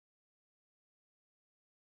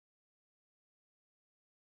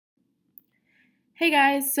Hey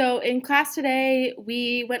guys, so in class today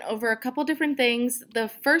we went over a couple different things. The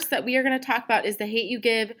first that we are going to talk about is the Hate You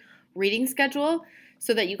Give reading schedule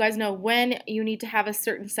so that you guys know when you need to have a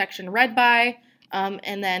certain section read by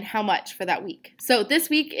and then how much for that week. So this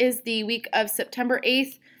week is the week of September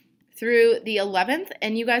 8th through the 11th,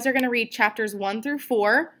 and you guys are going to read chapters 1 through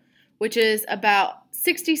 4, which is about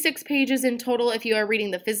 66 pages in total if you are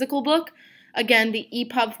reading the physical book. Again, the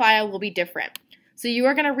EPUB file will be different. So you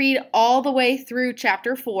are going to read all the way through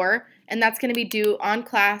chapter 4, and that's going to be due in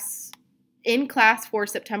class for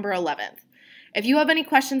September 11th. If you have any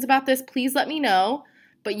questions about this, please let me know.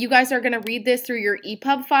 But you guys are going to read this through your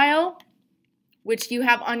EPUB file, which you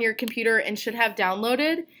have on your computer and should have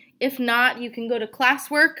downloaded. If not, you can go to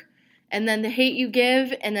classwork and then the Hate You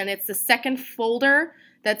Give, and then it's the second folder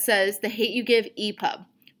that says the Hate You Give EPUB.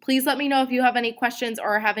 Please let me know if you have any questions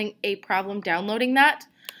or are having a problem downloading that.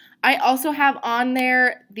 I also have on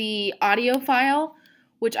there the audio file,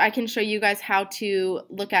 which I can show you guys how to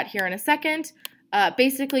look at here in a second.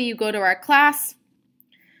 Basically, you go to our class,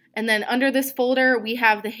 and then under this folder, we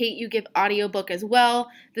have the Hate You Give audiobook as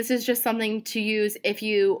well. This is just something to use if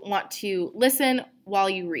you want to listen while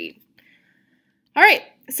you read. All right,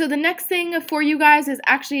 so the next thing for you guys is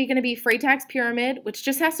actually going to be Freytag's Pyramid, which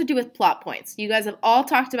just has to do with plot points. You guys have all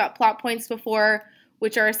talked about plot points before,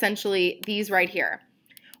 which are essentially these right here,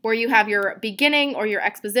 where you have your beginning or your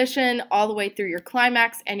exposition all the way through your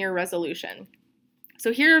climax and your resolution.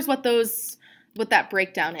 So here's what that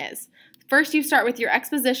breakdown is. First, you start with your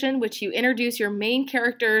exposition, which you introduce your main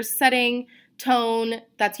characters, setting, tone.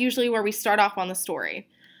 That's usually where we start off on the story.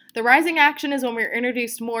 The rising action is when we're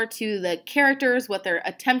introduced more to the characters, what they're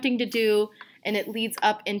attempting to do, and it leads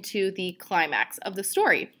up into the climax of the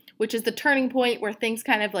story, which is the turning point where things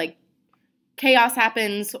kind of like chaos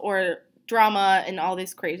happens or drama and all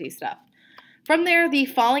this crazy stuff. From there, the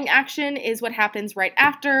falling action is what happens right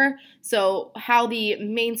after, so how the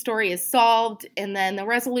main story is solved, and then the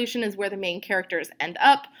resolution is where the main characters end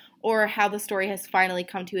up, or how the story has finally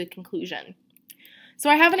come to a conclusion. So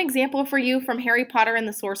I have an example for you from Harry Potter and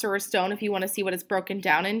the Sorcerer's Stone if you want to see what it's broken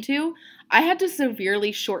down into. I had to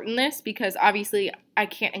severely shorten this because obviously I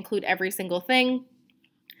can't include every single thing,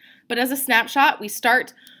 but as a snapshot, we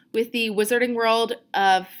start with the wizarding world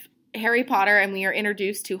of Harry Potter, and we are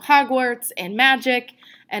introduced to Hogwarts and magic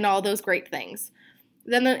and all those great things.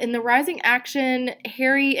 Then in the rising action,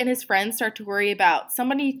 Harry and his friends start to worry about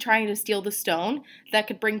somebody trying to steal the stone that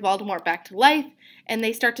could bring Voldemort back to life, and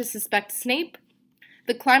they start to suspect Snape.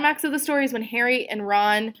 The climax of the story is when Harry and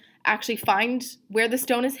Ron actually find where the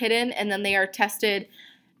stone is hidden, and then they are tested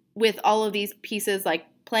with all of these pieces like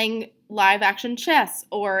playing live action chess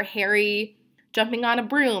or Harry jumping on a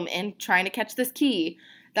broom and trying to catch this key.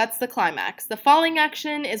 That's the climax. The falling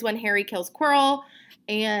action is when Harry kills Professor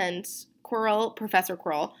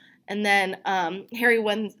Quirrell, and then Harry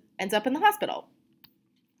ends up in the hospital.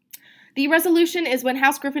 The resolution is when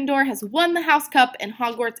House Gryffindor has won the House Cup and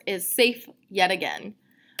Hogwarts is safe yet again.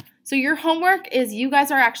 So your homework is you guys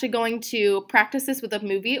are actually going to practice this with a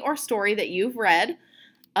movie or story that you've read.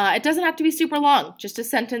 It doesn't have to be super long, just a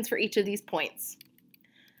sentence for each of these points.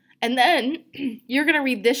 And then you're going to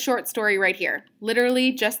read this short story right here,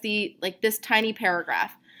 literally just this tiny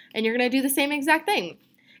paragraph, and you're going to do the same exact thing.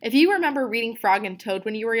 If you remember reading Frog and Toad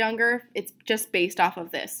when you were younger, it's just based off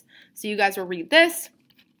of this. So you guys will read this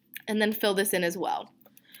and then fill this in as well.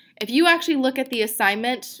 If you actually look at the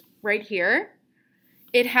assignment right here,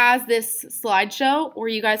 it has this slideshow where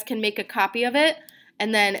you guys can make a copy of it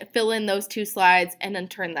and then fill in those two slides and then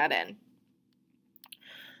turn that in.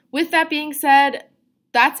 With that being said,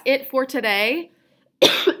 that's it for today.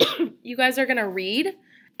 You guys are going to read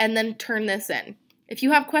and then turn this in. If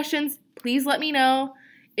you have questions, please let me know.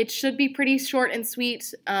 It should be pretty short and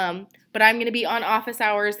sweet, but I'm going to be on office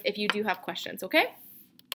hours if you do have questions, okay?